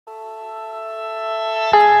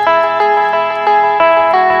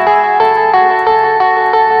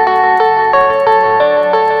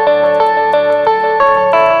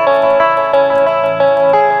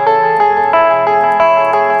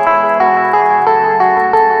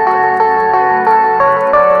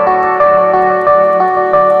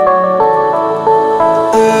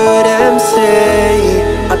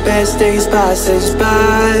best days pass us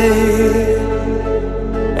by,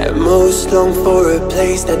 and most long for a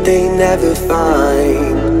place that they never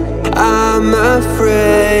find. I'm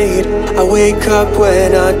afraid I wake up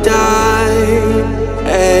when I die,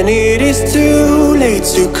 and it is too late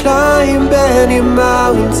to climb any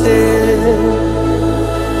mountain.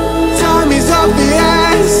 Time is of the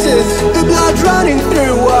essence, the blood running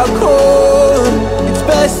through our core. It's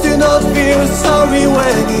best to not feel sorry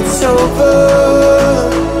when it's over.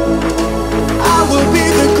 I will be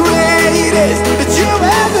the greatest that you've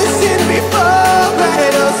ever seen before,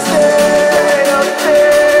 and I'll stay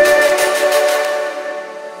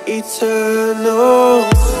eternal.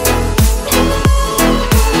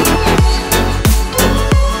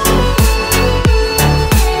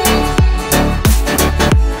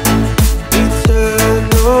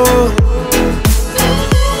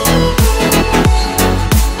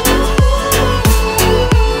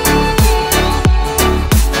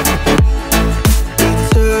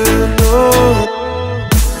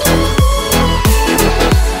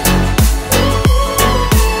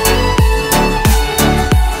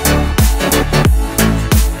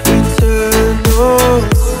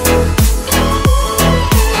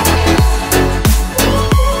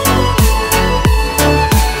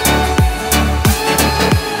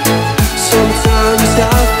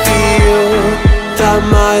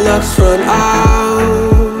 My luck's run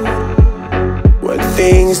out. When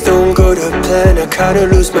things don't go to plan, I kinda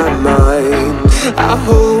lose my mind. I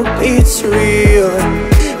hope it's real,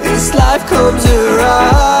 this life comes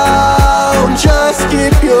around. Just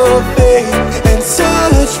keep your faith and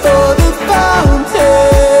search for the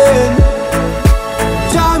fountain.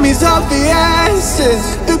 Time is of the essence,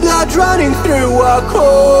 the blood running through our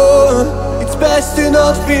core. It's best to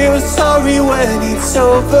not feel sorry when it's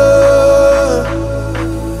over.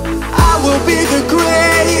 Will be the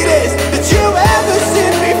greatest that you've ever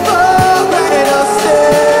seen before, and I'll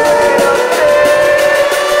stay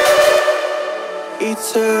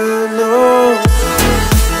eternal.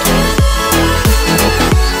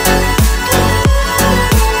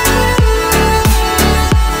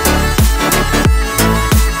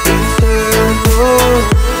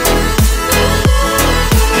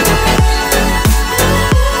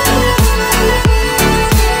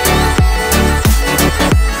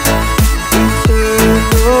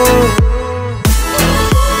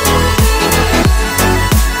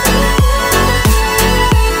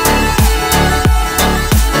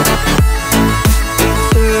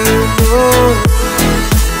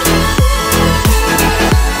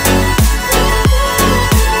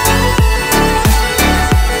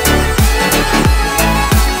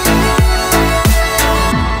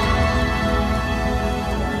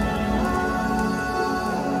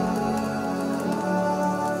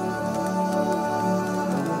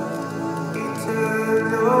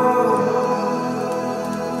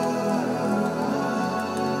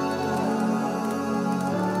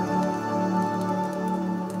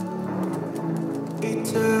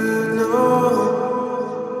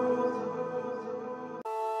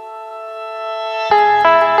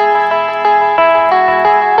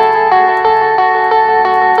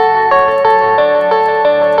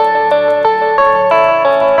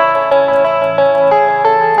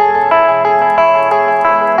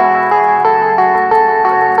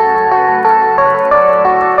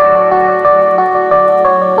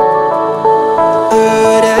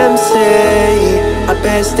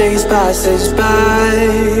 Best days pass us by,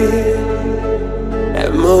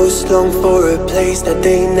 and most long for a place that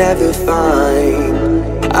they never find.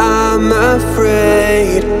 I'm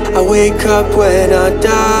afraid I wake up when I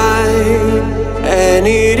die, and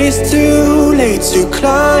it is too late to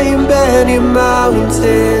climb any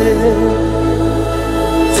mountain.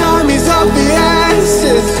 Time is of the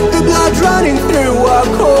essence, the blood running through our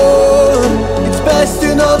core. It's best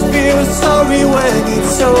to not feel sorry when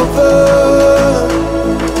it's over.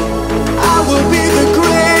 I will be the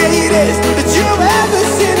greatest that you've ever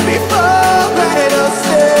seen before, and I'll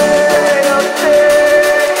stay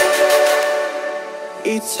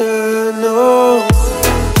eternal.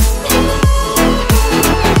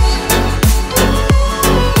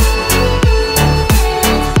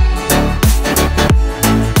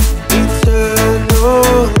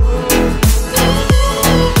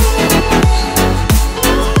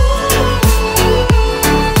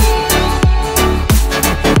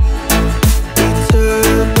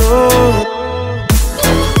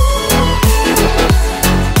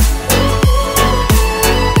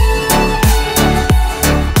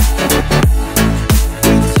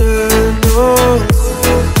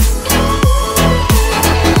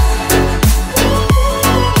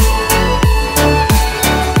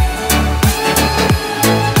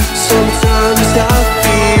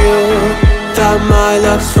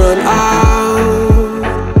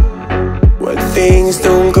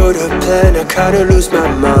 I kinda lose my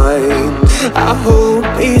mind. I hope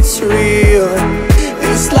it's real,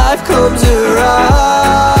 this life comes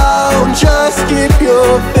around. Just keep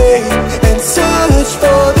your faith and search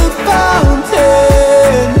for the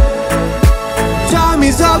fountain. Time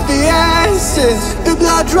is of the essence, the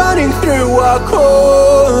blood running through our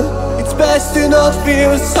core. It's best to not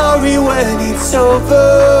feel sorry when it's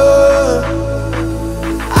over.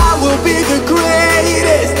 I will be the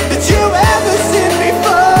greatest that you've ever seen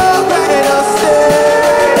before, and I'll stay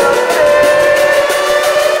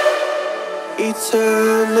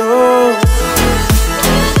eternal.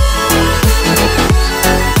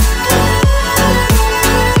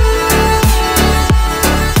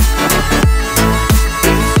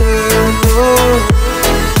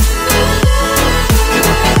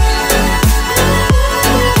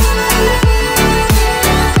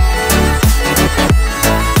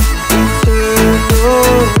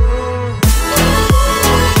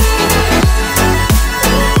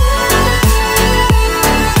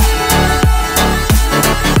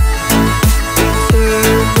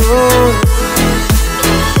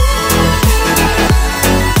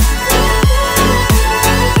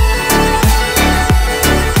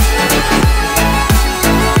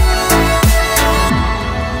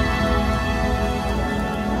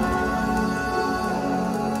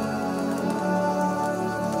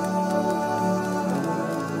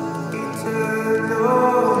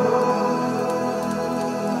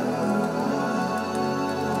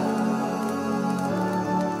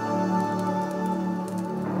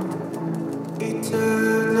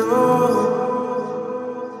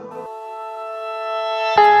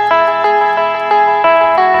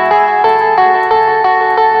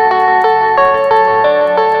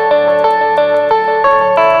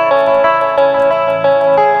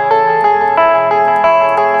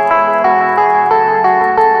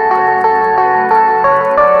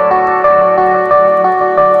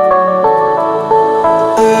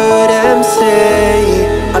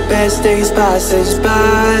 Best days pass us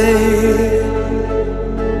by,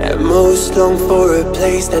 and most long for a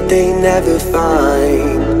place that they never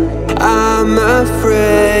find. I'm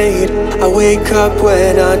afraid I wake up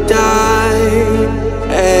when I die,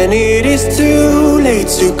 and it is too late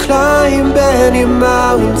to climb any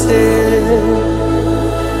mountain.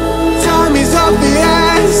 Time is of the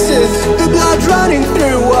essence, the blood running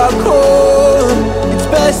through our core. It's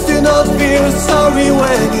best to not feel sorry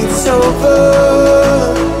when it's over.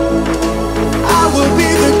 I will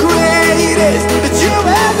be the greatest that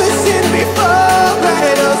you've ever seen before,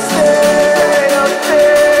 and I'll stay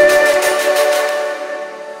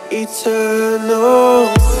eternal.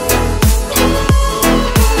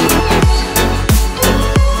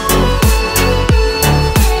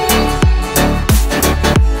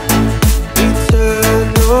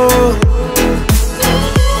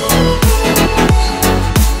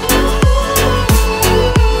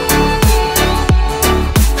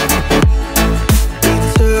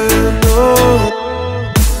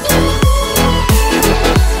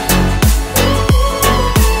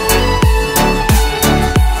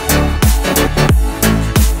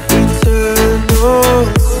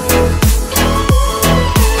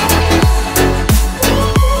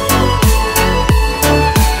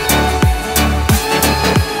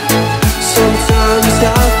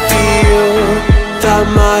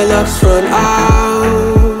 My luck's run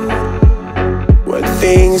out. When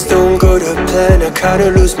things don't go to plan, I kinda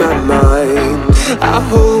lose my mind. I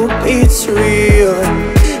hope it's real,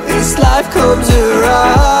 this life comes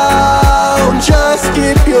around. Just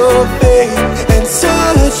keep your faith and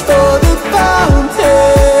search for the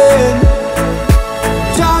fountain.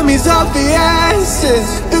 Time is of the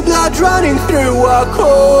essence, the blood running through our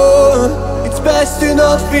core. It's best to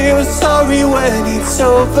not feel sorry when it's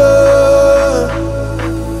over.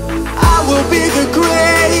 I will be the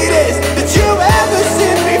greatest that you've ever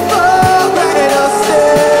seen before, and I'll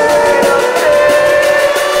stay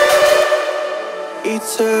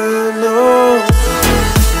eternal.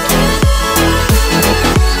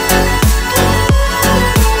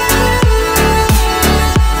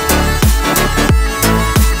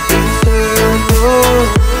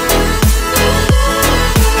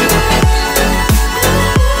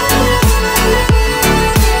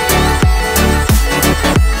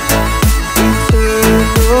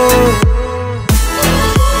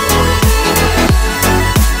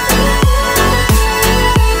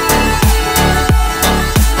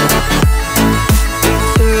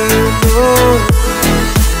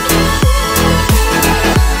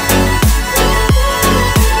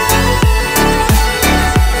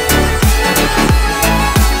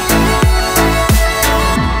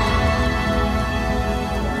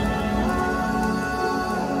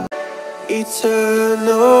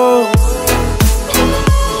 eternal.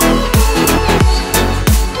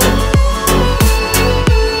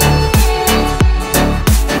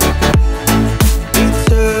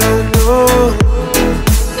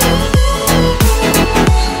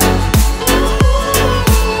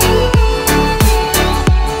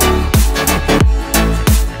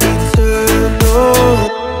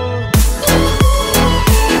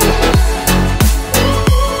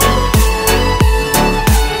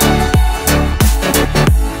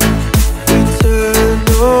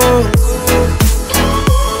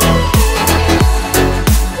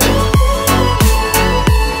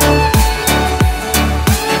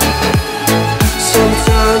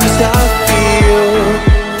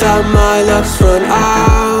 My luck's run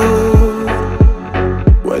out.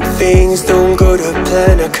 When things don't go to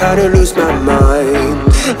plan, I kinda lose my mind.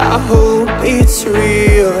 I hope it's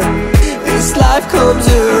real, this life comes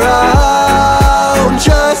around.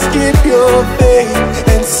 Just keep your faith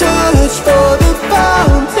and search for the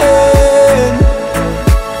fountain.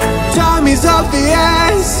 Time is of the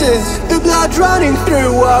essence, the blood running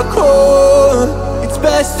through our core. It's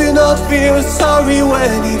best to not feel sorry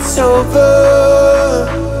when it's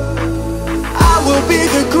over. Will be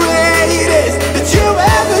the greatest that you've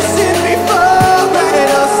ever seen before. And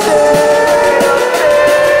I'll say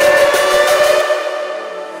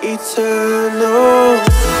eternal.